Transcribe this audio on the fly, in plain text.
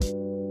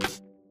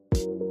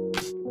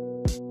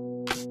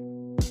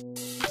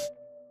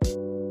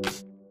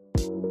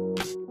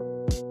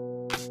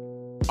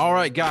All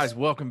right, guys,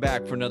 welcome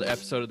back for another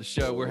episode of the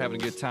show. We're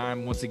having a good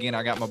time. Once again,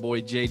 I got my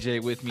boy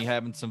JJ with me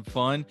having some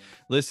fun.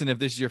 Listen, if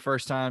this is your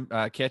first time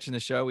catching the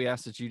show, we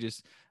ask that you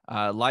just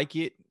like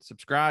it,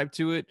 subscribe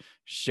to it,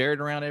 share it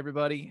around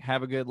everybody,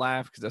 have a good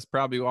laugh, because that's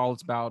probably all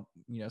it's about.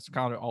 You know, it's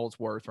kind of all it's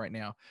worth right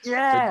now.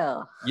 Yeah.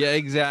 So, yeah,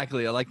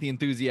 exactly. I like the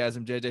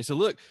enthusiasm, JJ. So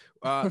look,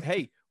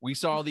 hey, we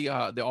saw the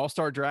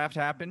All-Star draft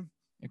happen.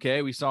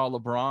 Okay, we saw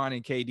LeBron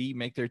and KD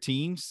make their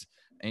teams,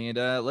 and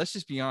let's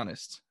just be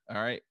honest. All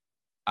right.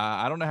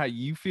 I don't know how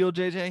you feel,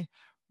 JJ,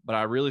 but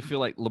I really feel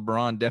like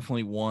LeBron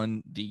definitely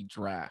won the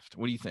draft.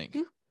 What do you think?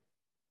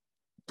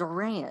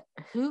 Durant,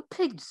 who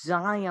picked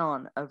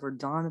Zion over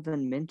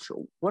Donovan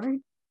Mitchell? What are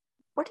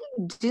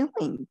you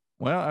doing?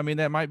 Well, I mean,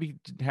 that might be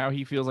how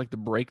he feels like the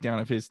breakdown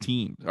of his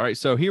team. All right,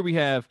 so here we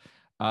have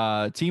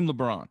Team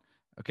LeBron.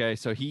 Okay,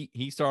 so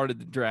he started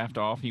the draft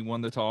off. He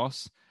won the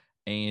toss,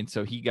 and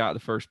so he got the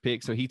first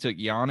pick. So he took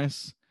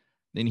Giannis,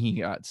 then he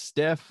got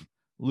Steph,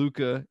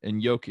 Luka,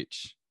 and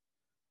Jokic.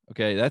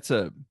 Okay, that's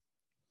a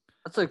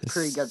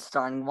pretty good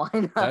starting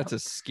lineup. That's a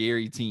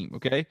scary team.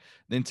 Okay.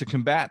 Then to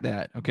combat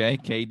that, okay,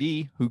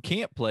 KD, who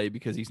can't play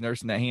because he's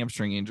nursing that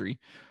hamstring injury.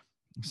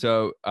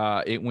 So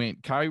it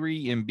went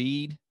Kyrie,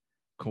 Embiid,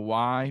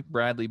 Kawhi,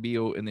 Bradley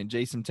Beal, and then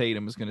Jason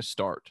Tatum is going to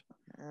start.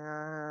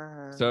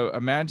 So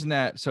imagine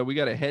that. So we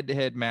got a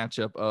head-to-head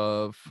matchup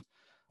of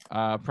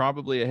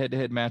probably a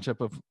head-to-head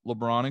matchup of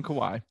LeBron and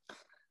Kawhi.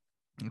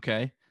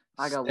 Okay.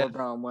 I got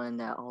LeBron winning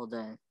that all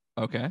day.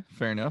 Okay,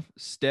 fair enough.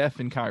 Steph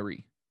and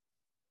Kyrie.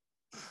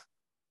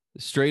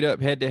 Straight up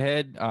head to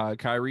head,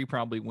 Kyrie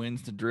probably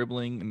wins the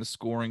dribbling and the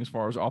scoring as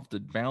far as off the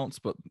bounce,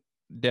 but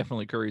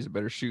definitely Curry's a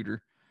better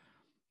shooter.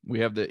 We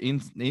have the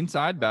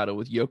inside battle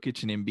with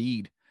Jokic and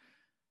Embiid.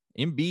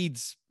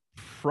 Embiid's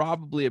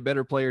probably a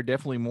better player,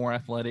 definitely more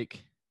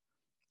athletic.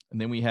 And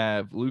then we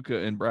have Luka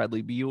and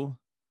Bradley Beal.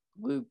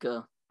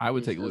 Luka. I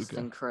would take Luka.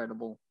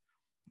 Incredible.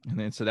 And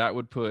then so that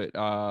would put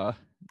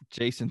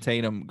Jason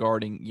Tatum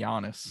guarding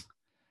Giannis.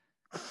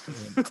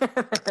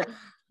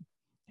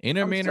 In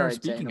a manner of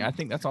speaking, Tatum. I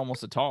think that's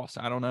almost a toss.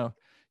 I don't know.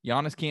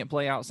 Giannis can't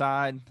play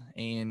outside,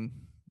 and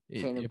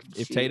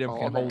if Tatum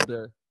can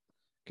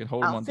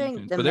hold him on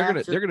defense, but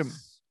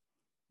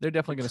they're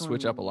definitely gonna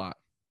switch up a lot.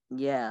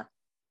 Yeah.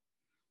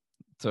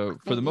 So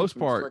for the most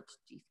part,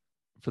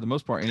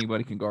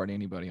 anybody can guard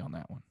anybody on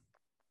that one.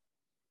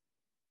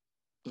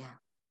 Yeah.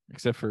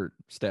 Except for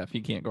Steph,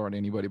 he can't guard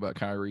anybody but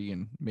Kyrie,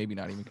 and maybe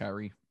not even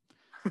Kyrie.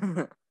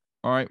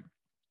 All right.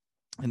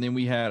 And then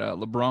we had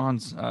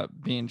LeBron's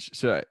bench.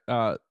 So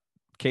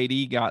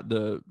KD got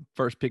the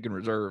first pick in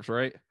reserves,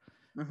 right?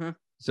 Mm-hmm.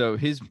 So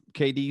his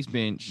KD's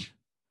bench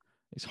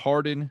is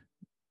Harden,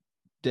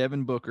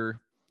 Devin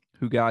Booker,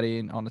 who got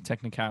in on a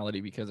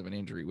technicality because of an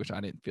injury, which I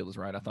didn't feel is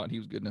right. I thought he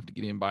was good enough to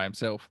get in by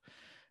himself.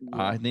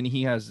 Yeah. Then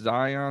he has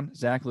Zion,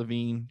 Zach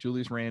LaVine,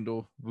 Julius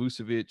Randle,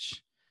 Vucevic,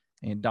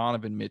 and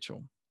Donovan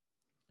Mitchell.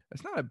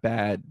 That's not a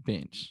bad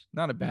bench.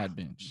 Not a bad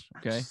bench.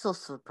 Okay. I'm so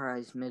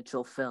surprised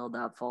Mitchell fell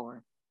that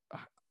far.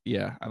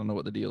 Yeah, I don't know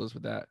what the deal is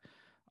with that.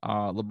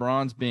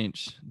 LeBron's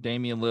bench: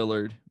 Damian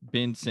Lillard,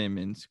 Ben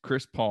Simmons,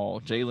 Chris Paul,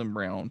 Jaylen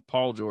Brown,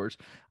 Paul George.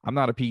 I'm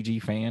not a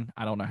PG fan.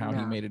 I don't know how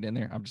he made it in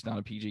there. I'm just not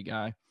a PG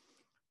guy.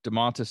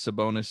 Domantas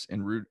Sabonis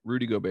and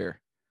Rudy Gobert.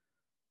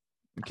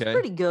 Okay, that's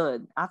pretty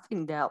good. I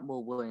think that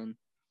will win.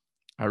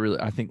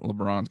 I think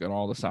LeBron's got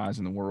all the size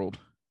in the world.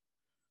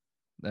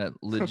 That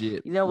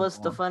legit. You know what's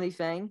the funny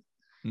thing?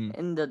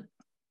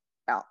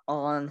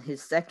 On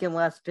his second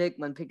last pick,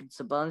 when picking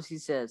Sabonis, he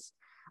says,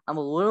 "I'm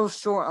a little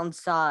short on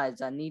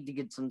size. I need to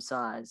get some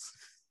size."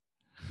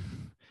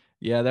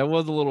 Yeah, that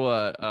was a little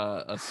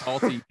a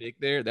salty pick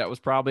there. That was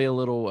probably a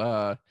little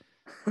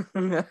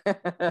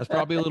that's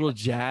probably a little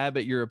jab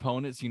at your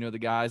opponents. You know, the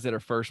guys that are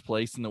first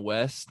place in the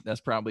West.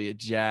 That's probably a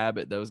jab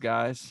at those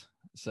guys.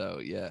 So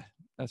yeah,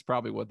 that's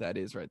probably what that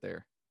is right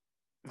there.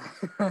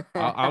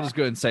 I'll just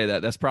go ahead and say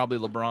that. That's probably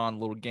LeBron, a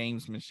little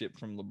gamesmanship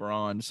from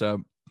LeBron.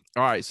 So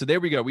all right, so there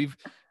we go.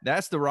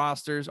 That's the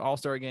rosters,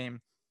 All-Star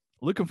game.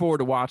 Looking forward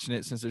to watching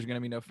it since there's going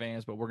to be no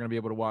fans, but we're going to be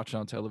able to watch it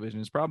on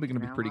television. It's probably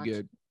going to be pretty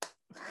good.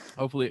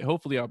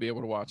 Hopefully I'll be able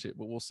to watch it,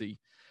 but we'll see.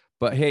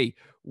 But hey,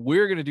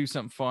 we're going to do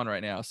something fun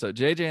right now. So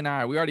JJ and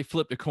I, we already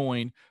flipped a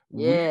coin.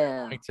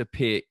 Yeah. We're going to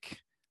pick,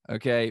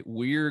 okay?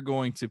 We're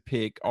going to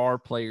pick our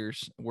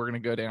players. We're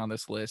going to go down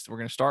this list. We're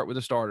going to start with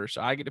the starters.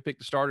 So I get to pick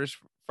the starters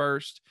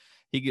first.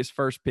 He gets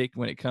first pick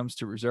when it comes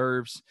to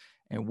reserves.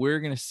 And we're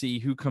going to see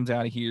who comes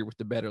out of here with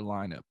the better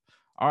lineup.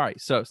 All right.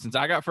 So since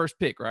I got first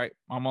pick, right?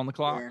 I'm on the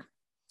clock. Yeah.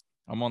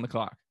 I'm on the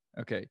clock.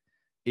 Okay.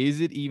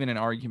 Is it even an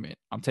argument?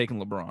 I'm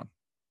taking LeBron.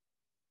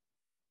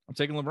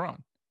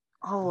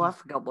 Oh, I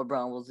forgot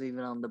LeBron was even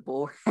on the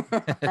board. All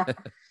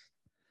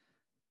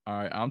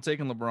right. I'm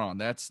taking LeBron.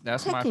 That's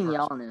my taking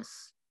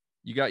Giannis.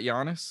 You got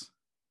Giannis?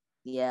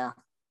 Yeah.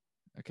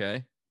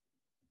 Okay.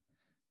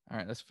 All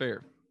right. That's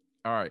fair.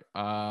 All right.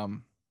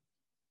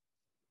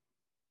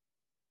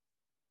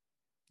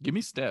 Give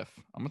me Steph.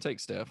 I'm going to take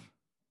Steph.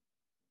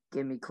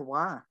 Give me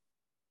Kawhi.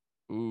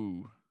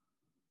 Ooh.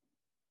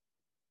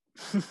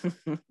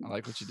 I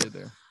like what you did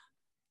there.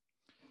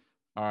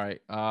 All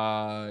right.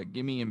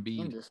 Give me In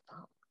Embiid. this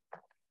pop.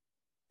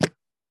 I'm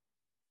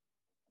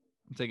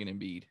taking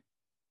Embiid.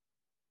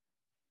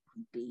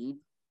 Embiid.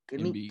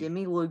 Embiid. Give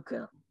me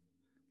Luka.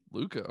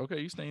 Luka. Okay,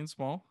 you staying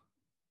small.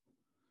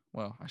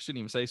 Well, I shouldn't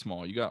even say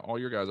small. You got all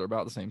your guys are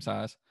about the same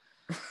size.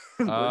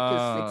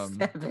 Luka's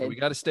So 6'7". we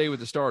got to stay with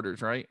the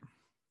starters, right?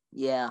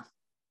 Yeah.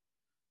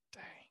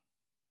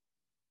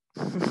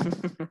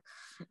 Dang.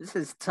 This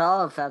is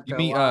tough after Give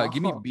me a while.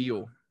 give me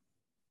Beal.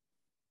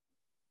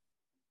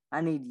 I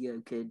need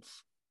Jokic.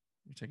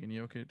 You taking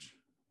Jokic?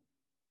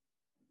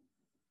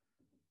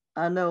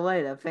 No,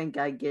 wait. I think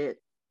I get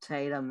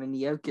Tatum and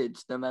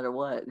Jokic no matter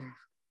what.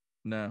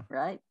 No.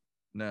 Right?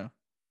 No.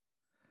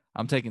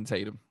 I'm taking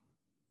Tatum.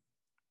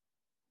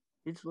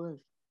 It's left.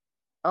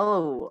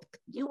 Oh,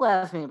 you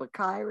left me with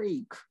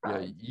Kyrie.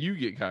 Christ. Yeah, you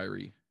get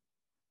Kyrie.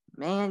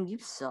 Man, you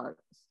suck.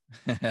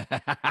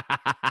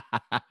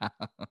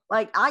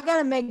 Like, I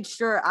gotta make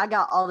sure I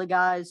got all the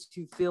guys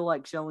who feel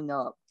like showing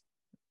up.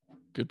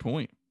 Good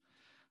point.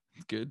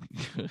 Good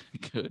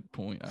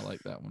point. I like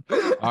that one.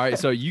 All right,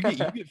 so you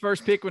get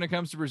first pick when it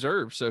comes to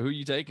reserve. So who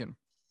you taking?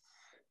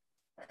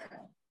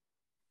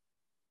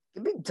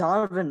 Give me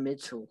Donovan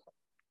Mitchell.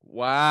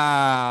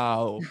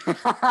 Wow.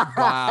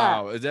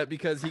 Wow. Is that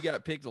because he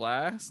got picked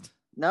last?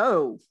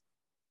 No.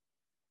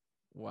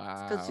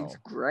 Wow. Because he's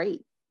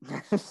great.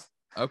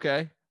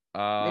 Okay.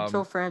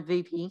 Mitchell for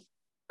MVP.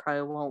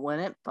 Probably won't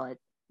win it, but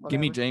whatever. Give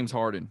me James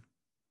Harden.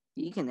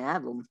 You can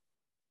have him.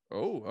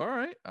 Oh, all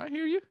right. I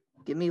hear you.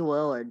 Give me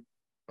Lillard.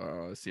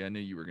 See, I knew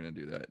you were going to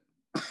do that.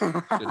 Should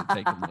have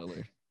taken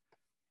Lillard.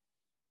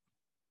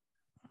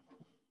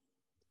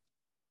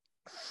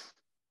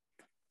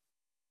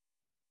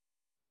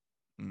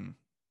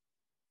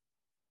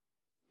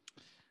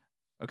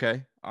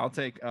 Okay, I'll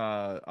take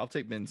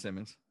Ben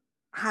Simmons.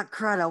 Hot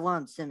crud, I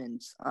want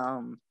Simmons.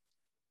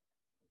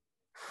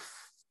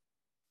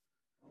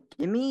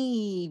 Give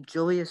me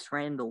Julius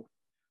Randle.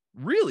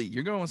 Really?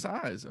 You're going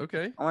size.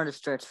 Okay. I want to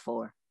stretch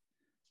 4.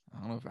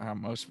 I don't know how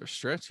much of a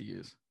stretch he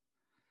is.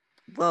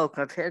 Well,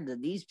 compared to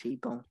these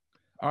people.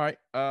 All right.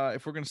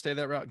 If we're going to stay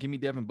that route, give me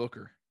Devin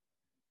Booker.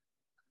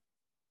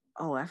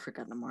 Oh, I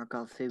forgot to mark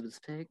off who was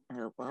picked.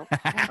 Oh, well,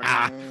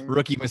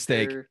 Rookie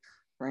mistake.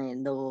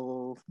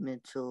 Randall,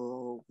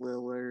 Mitchell,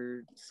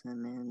 Lillard,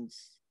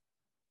 Simmons.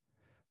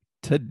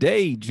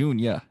 Today,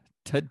 Junior.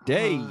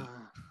 Today.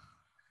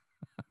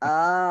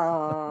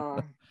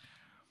 Oh.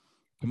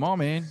 Come on,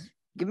 man.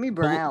 Give me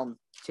Brown.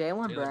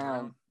 Jaylen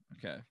Brown.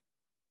 Okay.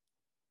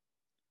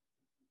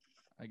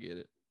 I get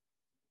it.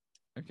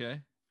 Okay.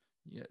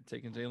 Yeah,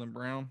 taking Jaylen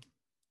Brown.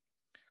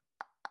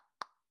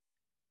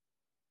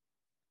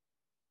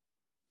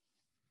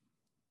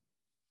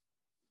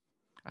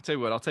 I'll tell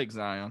you what, I'll take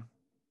Zion.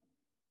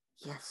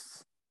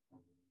 Yes.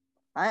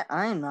 I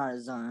am not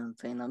a Zion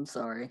fan. I'm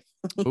sorry.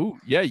 Oh,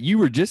 yeah, you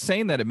were just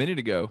saying that a minute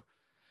ago.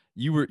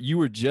 You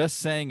were just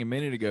saying a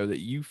minute ago that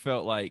you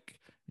felt like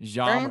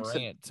Ja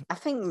Morant. I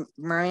think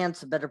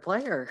Morant's a better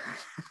player.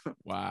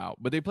 Wow,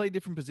 but they play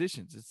different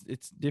positions.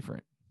 It's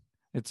different.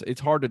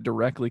 It's hard to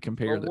directly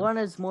compare them. One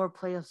is more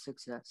playoff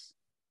success.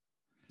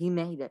 He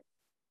made it.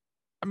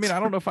 I mean, I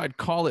don't know if I'd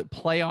call it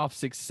playoff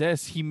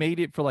success. He made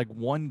it for like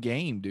one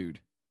game, dude.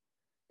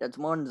 That's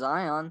more than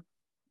Zion.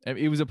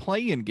 It was a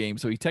play-in game,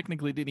 so he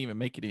technically didn't even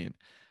make it in.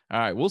 All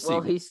right, we'll see.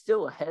 Well, he's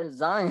still ahead of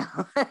Zion.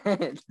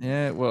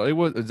 Yeah, well, it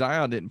was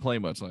Zion didn't play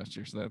much last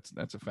year, so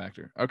that's a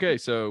factor. Okay,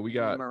 so we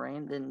got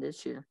Moran didn't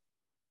this year.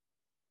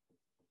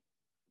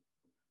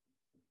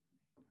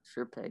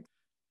 Sure pick,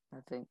 I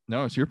think.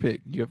 No, it's your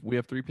pick. We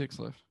have 3 picks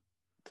left.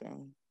 Okay.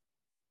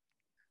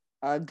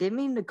 Give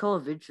me Nikola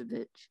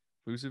Vucevic.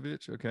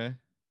 Vucevic, okay.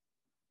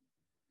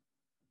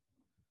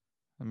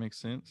 That makes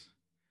sense.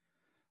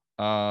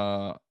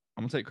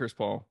 I'm gonna take Chris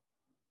Paul.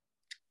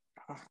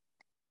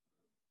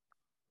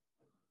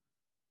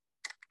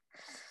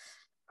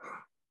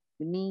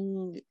 Give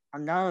me,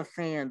 I'm not a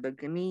fan, but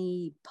give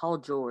me Paul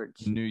George.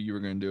 I knew you were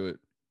gonna do it.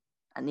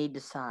 I need the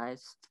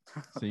size.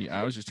 See,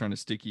 I was just trying to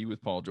stick you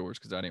with Paul George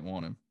because I didn't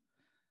want him.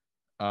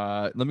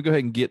 Let me go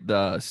ahead and get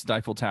the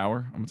Stifle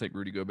Tower. I'm gonna take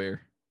Rudy Gobert.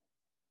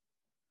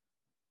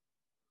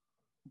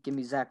 Give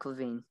me Zach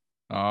LaVine.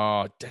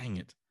 Oh, dang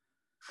it.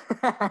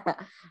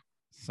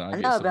 So I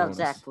know about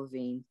Zach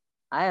LaVine.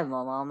 I have him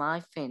on my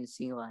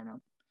fantasy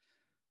lineup.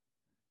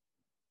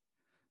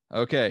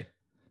 Okay.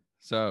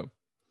 So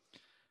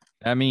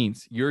that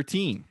means your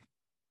team,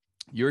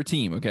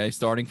 okay,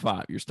 starting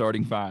 5. Your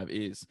starting 5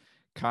 is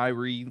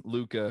Kyrie,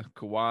 Luka,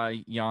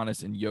 Kawhi,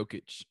 Giannis, and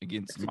Jokic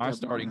against my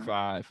starting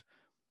 5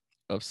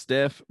 of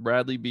Steph,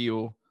 Bradley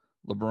Beal,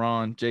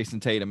 LeBron, Jason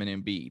Tatum,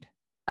 and Embiid.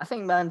 I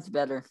think mine's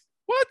better.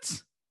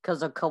 What?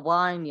 Because of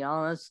Kawhi and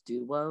Giannis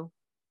duo.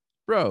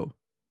 Bro,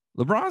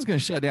 LeBron's going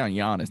to shut down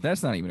Giannis.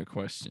 That's not even a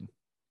question.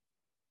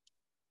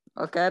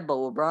 Okay, but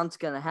LeBron's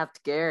going to have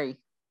to carry.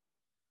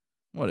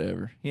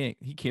 Whatever.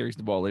 He carries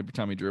the ball every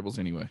time he dribbles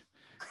anyway.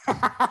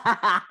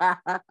 I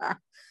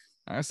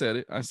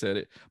said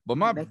it. But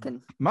my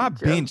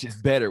bench is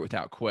better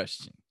without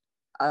question.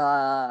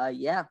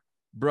 Yeah.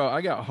 Bro,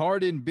 I got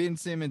Harden, Ben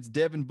Simmons,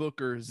 Devin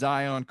Booker,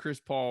 Zion, Chris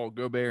Paul,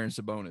 Gobert, and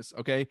Sabonis.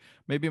 Okay.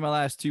 Maybe my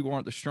last two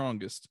aren't the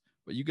strongest,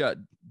 but you got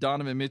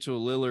Donovan Mitchell,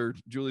 Lillard,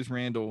 Julius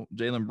Randle,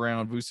 Jaylen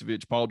Brown,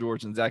 Vucevic, Paul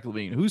George, and Zach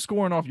LaVine. Who's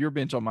scoring off your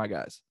bench on my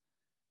guys?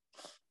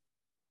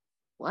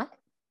 What?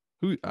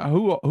 Who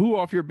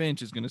off your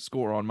bench is going to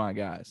score on my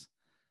guys?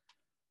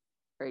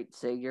 Right.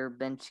 So your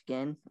bench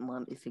again.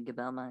 Let me think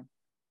about mine.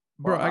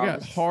 Bro, I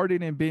got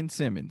Harden and Ben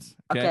Simmons.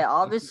 Okay,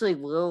 obviously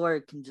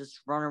Lillard can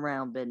just run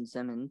around Ben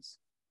Simmons.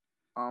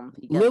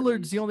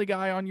 Lillard's the only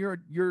guy on your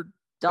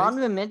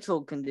Donovan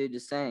Mitchell can do the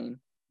same.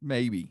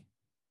 Maybe.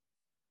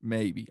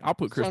 I'll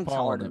put Chris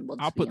Paul on them.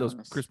 I'll put those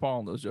honest. Chris Paul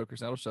on those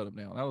jokers. That'll shut him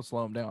down. That'll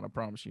slow him down. I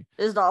promise you.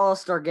 This is the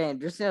All-Star game.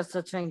 There's no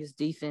such thing as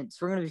defense.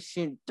 We're gonna be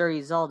shooting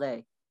threes all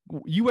day.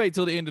 You wait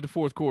till the end of the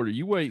fourth quarter.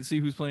 You wait and see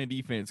who's playing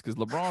defense because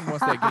LeBron wants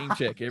that game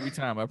check every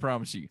time. I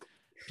promise you.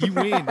 If you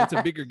win, it's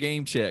a bigger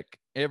game check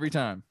every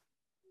time.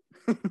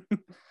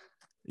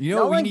 You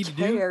know what we need to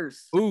do?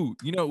 Ooh,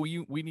 you know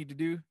what we need to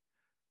do?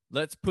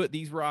 Let's put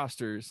these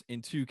rosters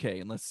in 2K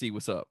and let's see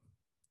what's up.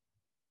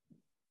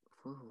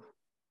 Ooh.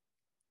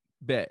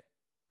 Bet.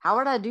 How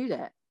would I do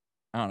that?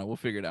 I don't know. We'll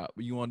figure it out.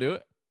 But you want to do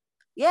it?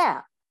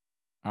 Yeah.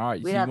 All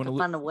right. We have to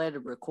find a way to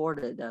record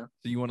it, though.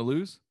 So you want to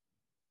lose?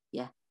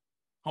 Yeah.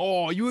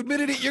 Oh, you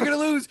admitted it. You're going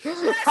to lose.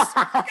 Yes!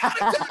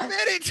 Gotta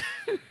admit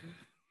it.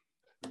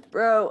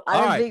 Bro,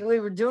 I didn't think we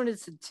were doing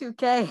this in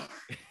 2K.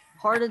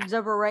 Harden's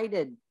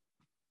overrated.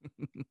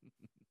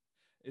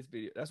 It's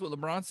video. That's what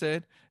LeBron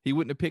said. He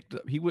wouldn't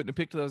have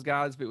picked those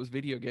guys if it was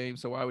video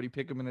games. So why would he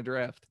pick them in a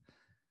draft?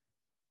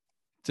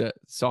 It's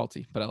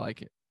salty, but I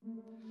like it.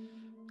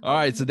 All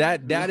right, so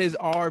that is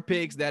our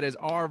picks. That is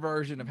our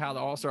version of how the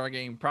All-Star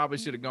game probably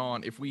should have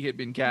gone if we had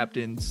been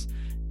captains.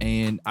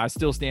 And I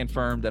still stand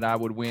firm that I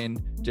would win.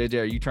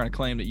 JJ, are you trying to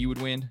claim that you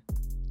would win?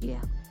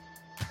 Yeah.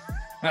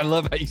 I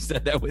love how you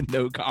said that with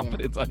no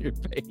confidence on your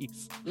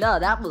face. No,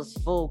 that was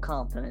full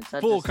confidence.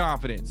 Full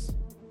confidence.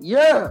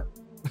 Yeah.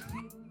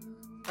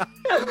 I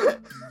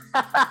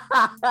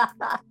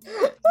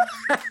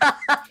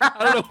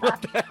don't know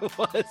what that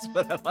was,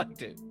 but I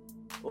liked it.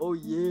 Oh,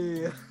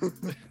 yeah.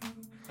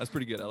 That's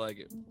pretty good. I like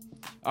it.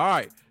 All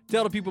right.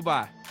 Tell the people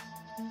bye.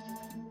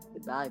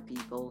 Goodbye,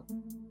 people.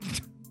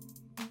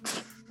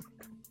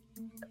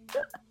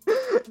 I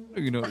don't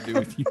even know what to do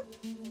with you.